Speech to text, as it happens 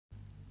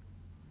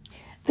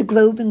The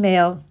Globe and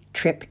Mail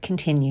trip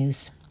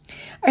continues.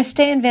 Our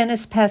stay in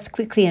Venice passed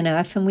quickly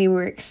enough, and we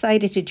were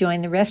excited to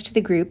join the rest of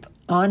the group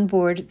on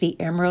board the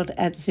Emerald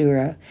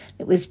Azzurra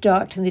that was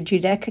docked in the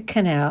Giudecca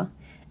Canal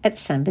at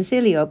San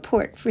Basilio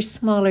port for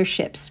smaller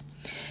ships.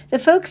 The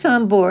folks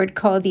on board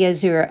called the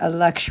Azzurra a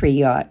luxury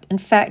yacht. In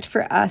fact,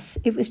 for us,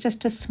 it was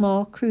just a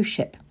small cruise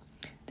ship.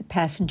 The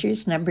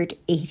passengers numbered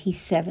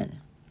 87.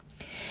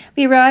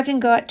 We arrived and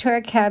got to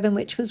our cabin,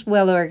 which was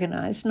well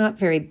organized, not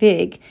very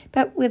big,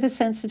 but with a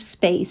sense of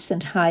space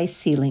and high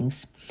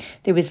ceilings.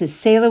 There was a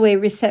sail-away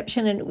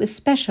reception, and it was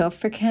special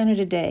for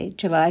Canada Day,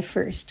 July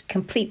 1st,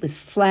 complete with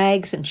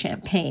flags and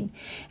champagne.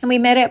 And we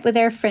met up with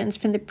our friends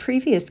from the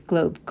previous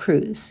Globe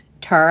cruise,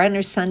 Tara and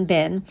her son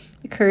Ben,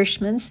 the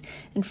Kirschmans,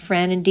 and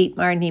Fran and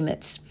Dietmar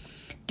Niemitz.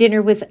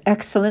 Dinner was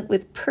excellent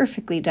with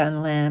perfectly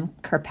done lamb,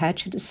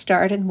 carpaccio to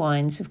start, and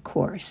wines, of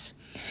course.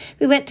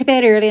 We went to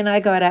bed early, and I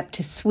got up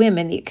to swim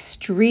in the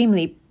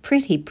extremely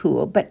pretty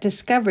pool, but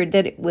discovered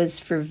that it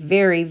was for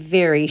very,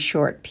 very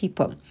short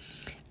people.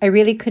 I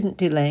really couldn't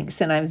do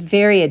lengths, and I'm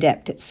very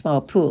adept at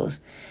small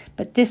pools,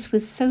 but this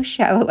was so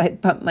shallow I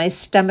bumped my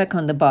stomach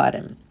on the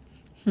bottom.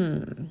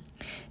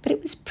 But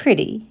it was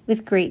pretty,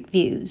 with great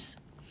views.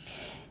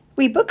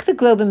 We booked the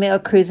Globe and Mail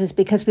cruises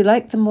because we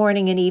liked the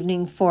morning and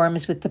evening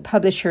forums with the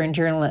publisher and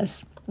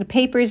journalists. The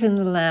paper's in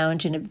the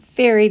lounge in a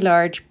very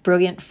large,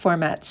 brilliant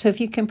format, so if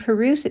you can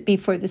peruse it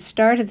before the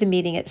start of the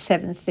meeting at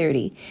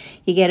 7:30,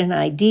 you get an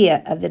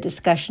idea of the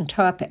discussion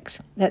topics.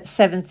 That's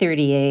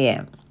 7:30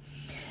 a.m.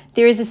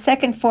 There is a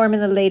second forum in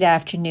the late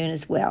afternoon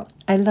as well.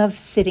 I love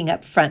sitting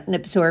up front and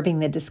absorbing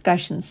the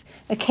discussions,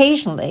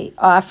 occasionally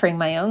offering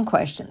my own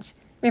questions.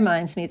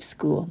 Reminds me of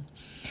school.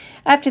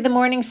 After the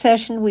morning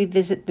session, we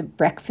visit the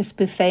breakfast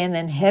buffet and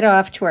then head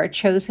off to our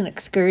chosen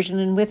excursion,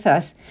 and with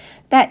us,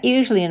 that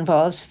usually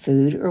involves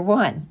food or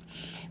wine.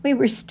 We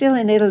were still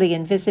in Italy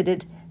and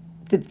visited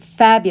the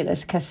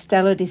fabulous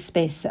Castello di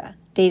Spesa,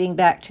 dating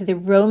back to the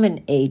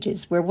Roman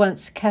ages, where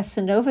once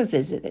Casanova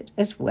visited,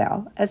 as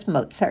well as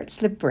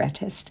Mozart's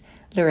librettist,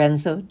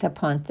 Lorenzo da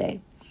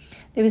Ponte.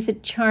 There was a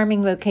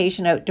charming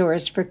location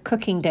outdoors for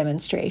cooking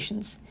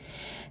demonstrations.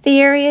 The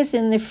area is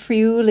in the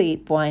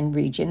Friuli wine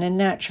region, and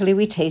naturally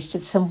we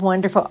tasted some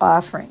wonderful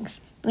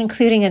offerings,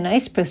 including a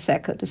nice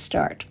Prosecco to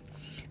start.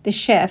 The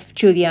chef,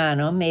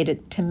 Giuliano, made a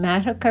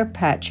tomato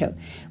carpaccio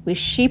with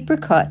sheep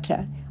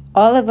ricotta,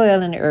 olive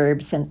oil and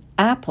herbs, and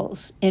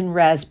apples in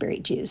raspberry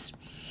juice.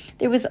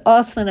 There was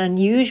also an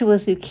unusual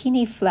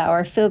zucchini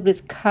flour filled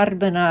with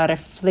carbonara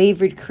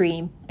flavored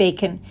cream,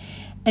 bacon,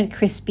 and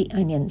crispy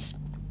onions.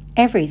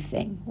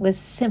 Everything was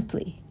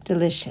simply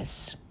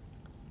delicious.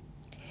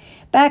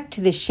 Back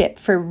to the ship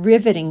for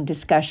riveting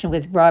discussion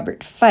with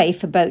Robert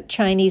Fife about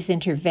Chinese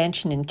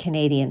intervention in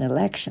Canadian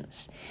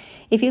elections.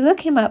 If you look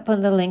him up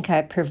on the link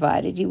I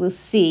provided, you will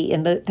see,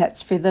 and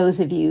that's for those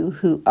of you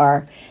who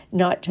are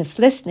not just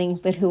listening,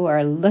 but who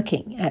are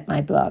looking at my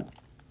blog.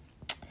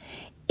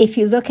 If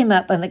you look him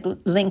up on the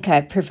link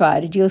I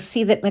provided, you'll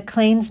see that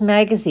Maclean's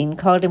magazine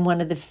called him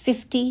one of the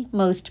 50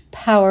 most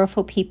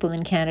powerful people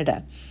in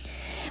Canada.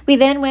 We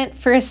then went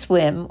for a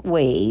swim,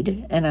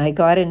 wade, and I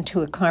got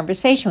into a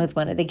conversation with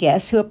one of the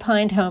guests who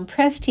opined how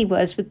impressed he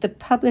was with the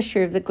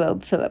publisher of the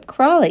Globe, Philip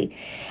Crawley,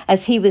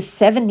 as he was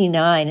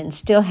 79 and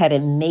still had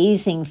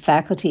amazing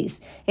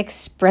faculties,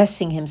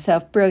 expressing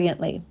himself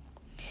brilliantly.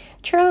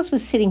 Charles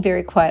was sitting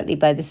very quietly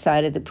by the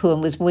side of the pool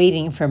and was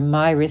waiting for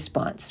my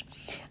response.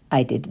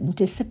 I didn't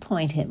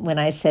disappoint him when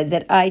I said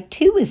that I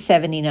too was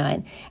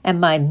 79,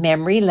 and my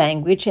memory,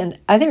 language, and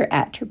other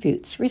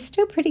attributes were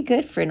still pretty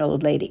good for an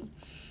old lady.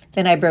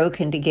 Then I broke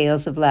into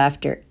gales of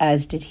laughter,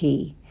 as did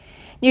he.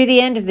 Near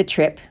the end of the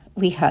trip,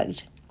 we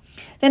hugged.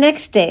 The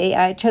next day,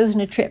 I had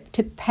chosen a trip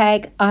to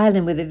Pag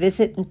Island with a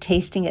visit and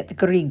tasting at the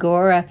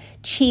Grigora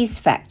cheese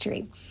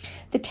factory.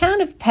 The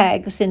town of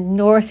Pag was in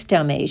North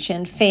Dalmatia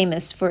and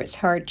famous for its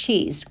hard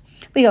cheese.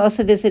 We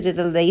also visited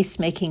a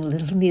lace-making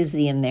little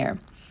museum there.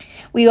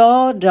 We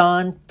all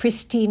donned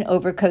pristine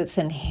overcoats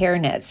and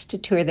hairnets to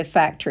tour the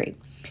factory.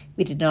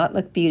 We did not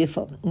look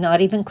beautiful,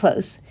 not even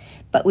close,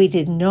 but we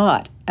did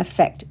not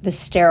affect the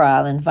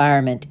sterile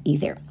environment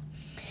either.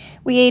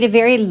 We ate a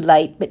very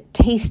light but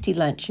tasty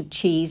lunch of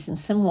cheese and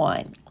some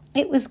wine.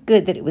 It was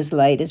good that it was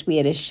light, as we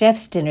had a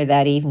chef's dinner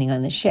that evening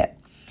on the ship.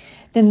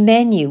 The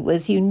menu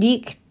was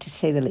unique, to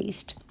say the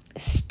least.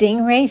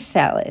 Stingray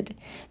salad,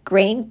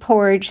 grain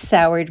porridge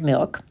soured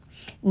milk,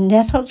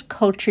 nettled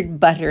cultured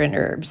butter and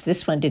herbs.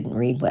 This one didn't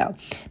read well,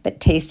 but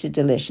tasted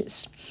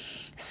delicious.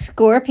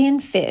 Scorpion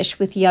fish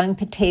with young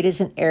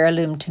potatoes and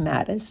heirloom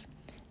tomatoes,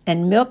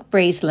 and milk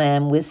braised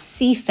lamb with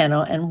sea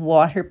fennel and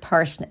water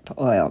parsnip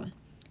oil.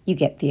 You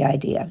get the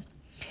idea.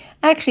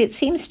 Actually, it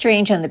seems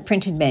strange on the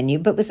printed menu,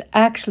 but was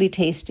actually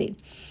tasty.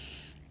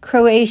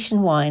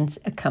 Croatian wines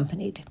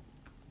accompanied.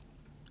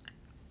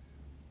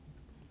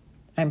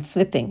 I'm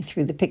flipping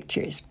through the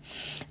pictures.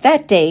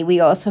 That day, we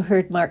also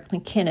heard Mark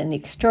McKinnon, the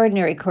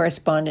extraordinary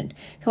correspondent,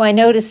 who I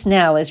notice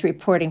now is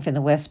reporting from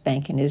the West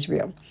Bank in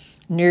Israel.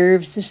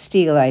 Nerves of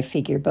steel, I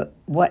figure, but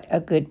what a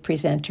good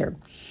presenter.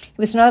 It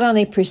was not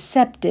only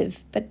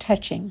perceptive, but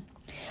touching.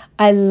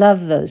 I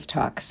love those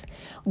talks.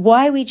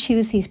 Why we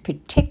choose these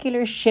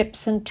particular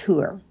ships and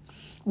tour.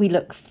 We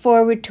look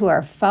forward to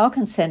our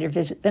Falcon Center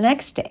visit the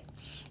next day.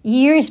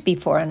 Years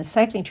before, on a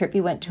cycling trip, we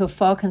went to a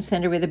Falcon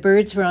Center where the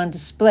birds were on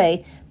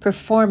display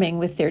performing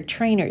with their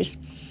trainers.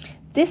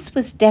 This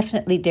was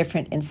definitely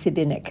different in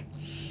Šibenik.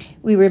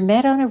 We were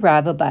met on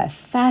arrival by a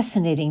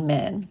fascinating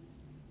man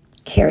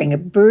carrying a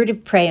bird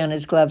of prey on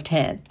his gloved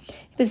hand.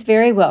 He was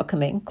very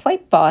welcoming,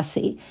 quite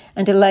bossy,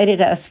 and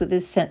delighted us with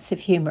his sense of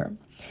humor.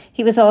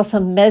 He was also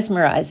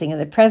mesmerizing, and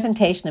the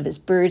presentation of his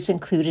birds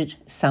included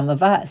some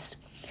of us.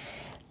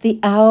 The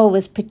owl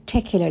was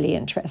particularly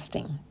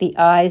interesting. The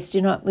eyes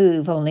do not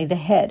move, only the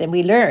head, and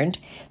we learned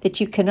that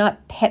you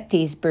cannot pet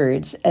these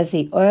birds as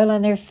the oil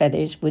on their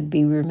feathers would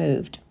be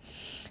removed.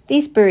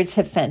 These birds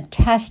have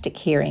fantastic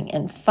hearing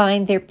and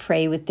find their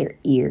prey with their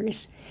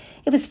ears.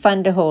 It was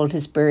fun to hold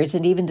his birds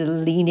and even to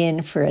lean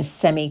in for a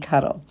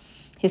semi-cuddle.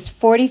 His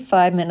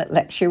 45-minute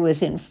lecture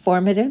was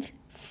informative,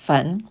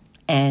 fun,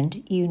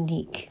 and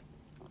unique.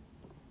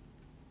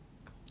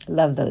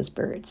 Love those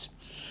birds.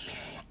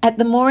 At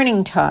the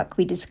morning talk,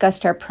 we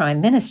discussed our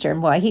Prime Minister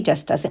and why he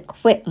just doesn't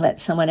quit and let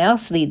someone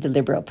else lead the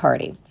Liberal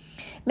Party.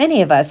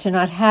 Many of us are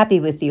not happy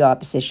with the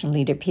opposition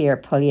leader, Pierre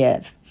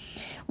Poilievre.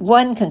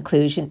 One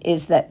conclusion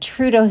is that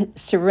Trudeau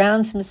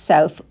surrounds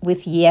himself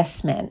with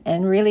yes men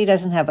and really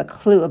doesn't have a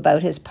clue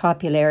about his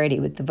popularity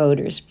with the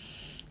voters.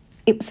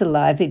 It was a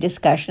lively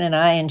discussion and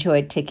I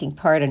enjoyed taking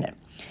part in it.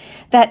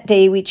 That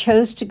day we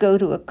chose to go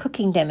to a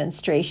cooking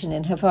demonstration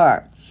in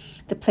Havar.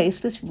 The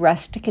place was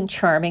rustic and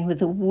charming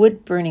with a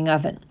wood-burning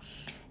oven.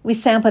 We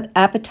sampled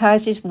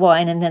appetizers,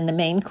 wine, and then the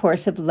main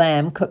course of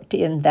lamb cooked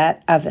in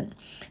that oven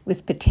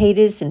with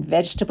potatoes and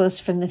vegetables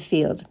from the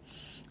field.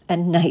 A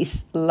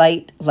nice,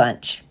 light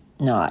lunch.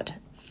 Not.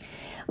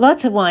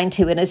 Lots of wine,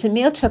 too, and as the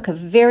meal took a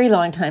very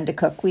long time to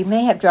cook, we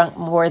may have drunk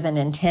more than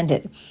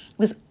intended. It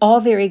was all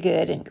very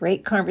good and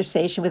great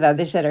conversation with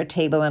others at our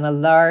table on a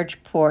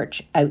large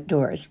porch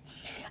outdoors.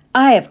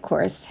 I, of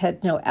course,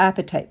 had no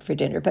appetite for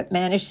dinner, but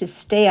managed to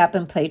stay up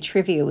and play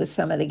trivia with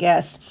some of the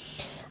guests.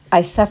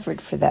 I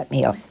suffered for that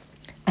meal.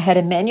 I had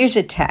a Meniere's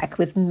attack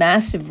with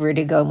massive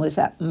vertigo and was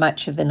up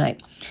much of the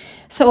night.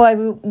 So I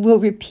will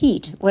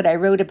repeat what I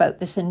wrote about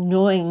this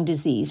annoying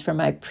disease from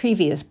my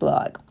previous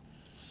blog.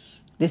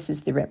 This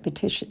is the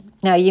repetition.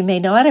 Now, you may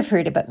not have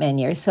heard about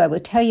Meniere, so I will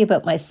tell you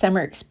about my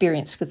summer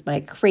experience with my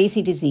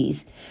crazy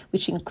disease,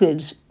 which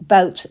includes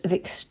bouts of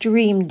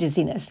extreme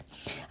dizziness.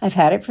 I've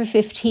had it for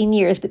 15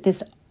 years, but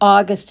this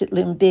August it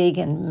loomed big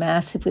and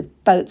massive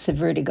with bouts of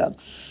vertigo.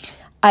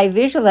 I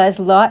visualized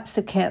lots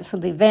of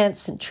canceled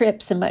events and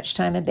trips and much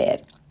time in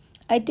bed.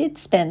 I did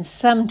spend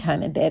some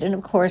time in bed and,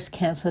 of course,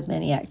 canceled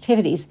many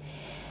activities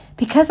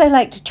because I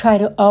like to try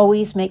to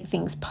always make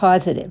things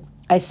positive.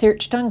 I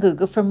searched on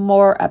Google for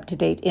more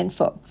up-to-date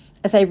info,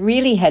 as I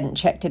really hadn't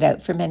checked it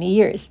out for many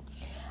years.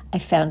 I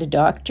found a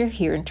doctor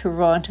here in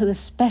Toronto who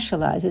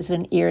specializes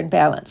in ear and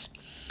balance.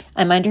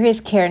 I'm under his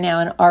care now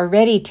and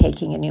already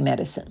taking a new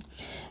medicine.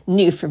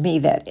 New for me,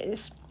 that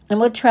is. And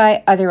we'll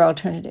try other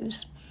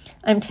alternatives.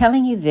 I'm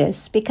telling you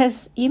this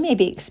because you may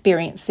be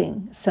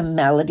experiencing some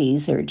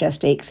maladies or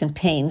just aches and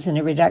pains and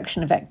a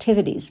reduction of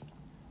activities.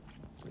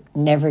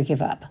 Never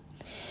give up.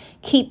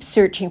 Keep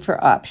searching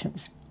for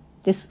options.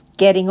 This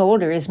getting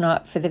older is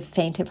not for the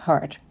faint of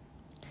heart.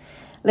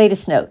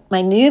 Latest note,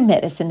 my new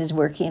medicine is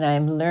working and I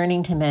am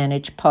learning to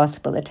manage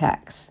possible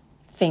attacks.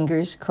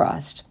 Fingers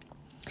crossed.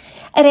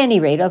 At any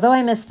rate, although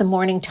I missed the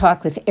morning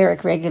talk with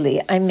Eric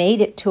regularly, I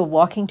made it to a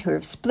walking tour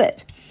of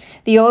Split.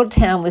 The old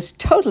town was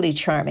totally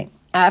charming.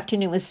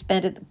 Afternoon was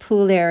spent at the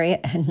pool area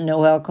and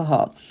no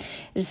alcohol.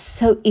 It is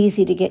so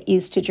easy to get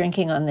used to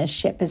drinking on this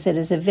ship as it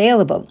is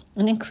available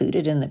and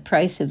included in the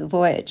price of the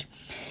voyage.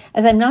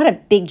 As I'm not a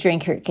big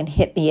drinker, it can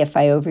hit me if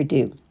I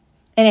overdo.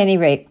 At any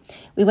rate,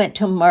 we went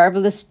to a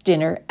marvelous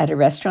dinner at a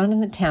restaurant in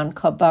the town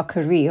called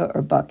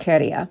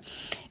Bakkeria.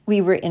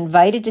 We were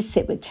invited to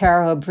sit with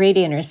Tara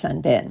O'Brady and her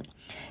son Ben.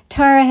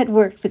 Tara had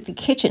worked with the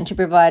kitchen to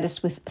provide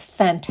us with a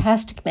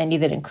fantastic menu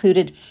that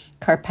included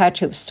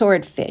carpaccio of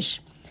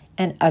swordfish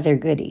and other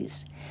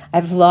goodies.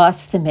 I've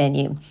lost the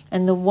menu,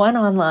 and the one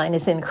online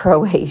is in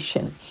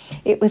Croatian.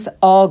 It was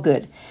all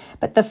good,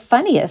 but the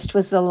funniest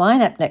was the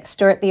lineup next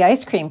door at the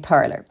ice cream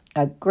parlor,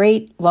 a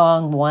great,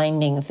 long,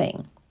 winding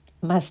thing.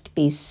 Must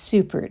be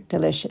super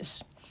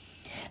delicious.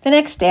 The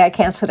next day, I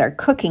canceled our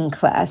cooking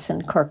class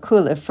in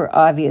Korčula for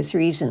obvious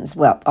reasons.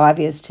 Well,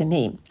 obvious to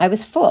me. I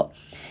was full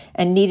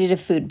and needed a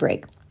food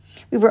break.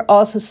 We were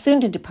also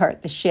soon to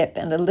depart the ship,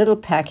 and a little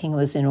packing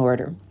was in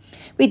order.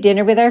 We had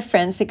dinner with our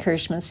friends, the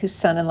Kirschmans, whose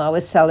son-in-law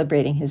was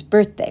celebrating his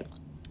birthday.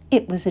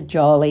 It was a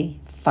jolly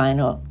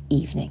final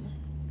evening.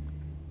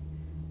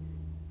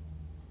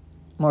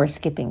 More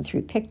skipping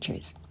through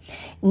pictures.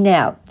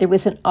 Now, there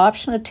was an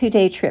optional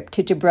 2-day trip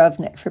to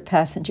Dubrovnik for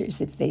passengers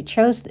if they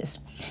chose this.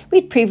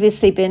 We'd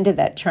previously been to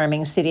that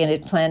charming city and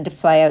had planned to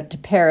fly out to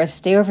Paris,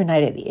 stay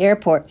overnight at the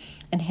airport,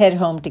 and head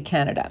home to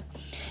Canada.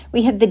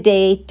 We had the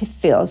day to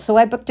fill, so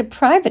I booked a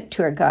private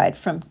tour guide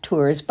from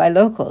Tours by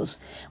Locals,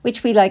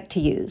 which we like to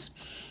use.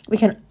 We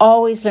can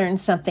always learn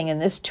something,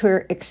 and this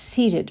tour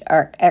exceeded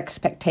our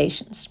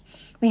expectations.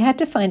 We had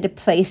to find a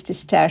place to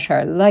stash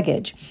our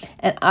luggage,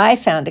 and I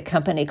found a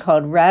company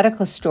called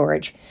Radical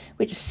Storage,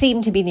 which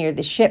seemed to be near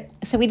the ship,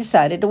 so we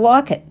decided to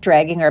walk it,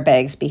 dragging our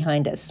bags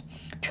behind us.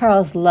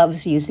 Charles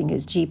loves using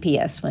his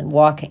GPS when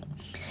walking.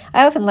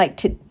 I often like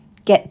to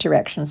get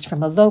directions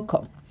from a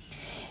local.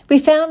 We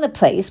found the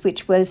place,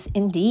 which was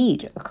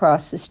indeed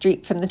across the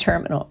street from the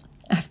terminal,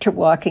 after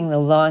walking the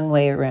long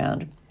way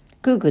around.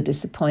 Google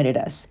disappointed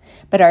us,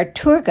 but our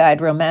tour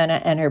guide,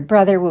 Romana, and her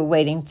brother were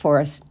waiting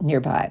for us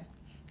nearby.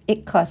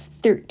 It cost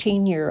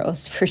 13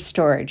 euros for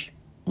storage.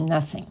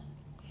 Nothing.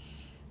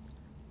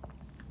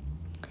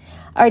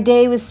 Our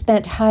day was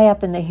spent high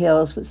up in the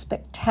hills with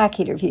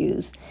spectacular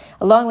views,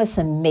 along with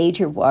some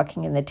major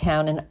walking in the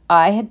town, and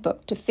I had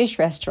booked a fish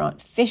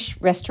restaurant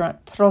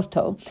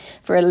Proto,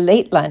 for a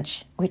late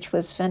lunch, which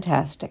was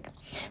fantastic.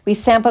 We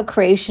sampled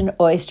Croatian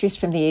oysters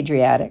from the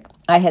Adriatic.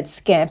 I had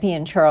scampi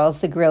and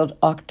Charles the grilled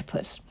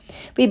octopus.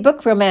 We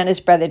booked Romana's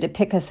brother to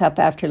pick us up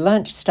after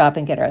lunch, stop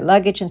and get our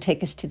luggage, and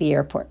take us to the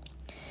airport.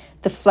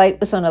 The flight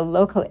was on a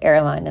local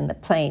airline and the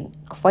plane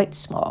quite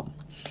small.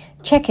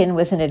 Check-in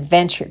was an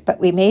adventure,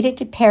 but we made it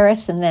to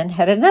Paris and then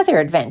had another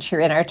adventure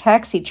in our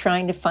taxi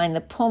trying to find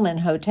the Pullman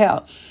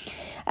Hotel.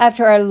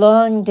 After our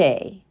long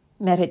day,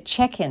 met a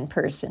check-in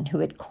person who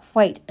had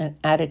quite an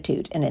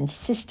attitude and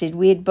insisted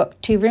we had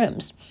booked 2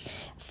 rooms.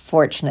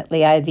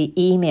 Fortunately, I had the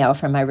email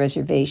from my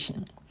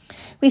reservation.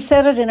 We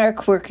settled in our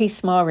quirky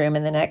small room,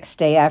 and the next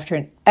day, after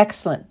an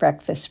excellent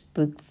breakfast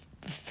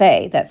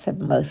buffet, that's a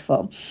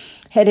mouthful,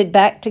 headed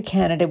back to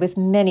Canada with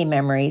many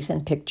memories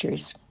and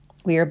pictures.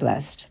 We are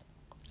blessed.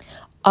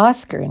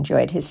 Oscar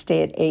enjoyed his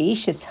stay at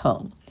Aisha's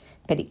home,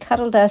 but he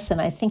cuddled us, and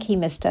I think he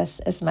missed us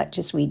as much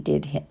as we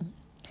did him.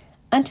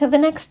 Until the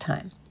next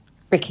time,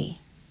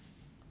 Ricky.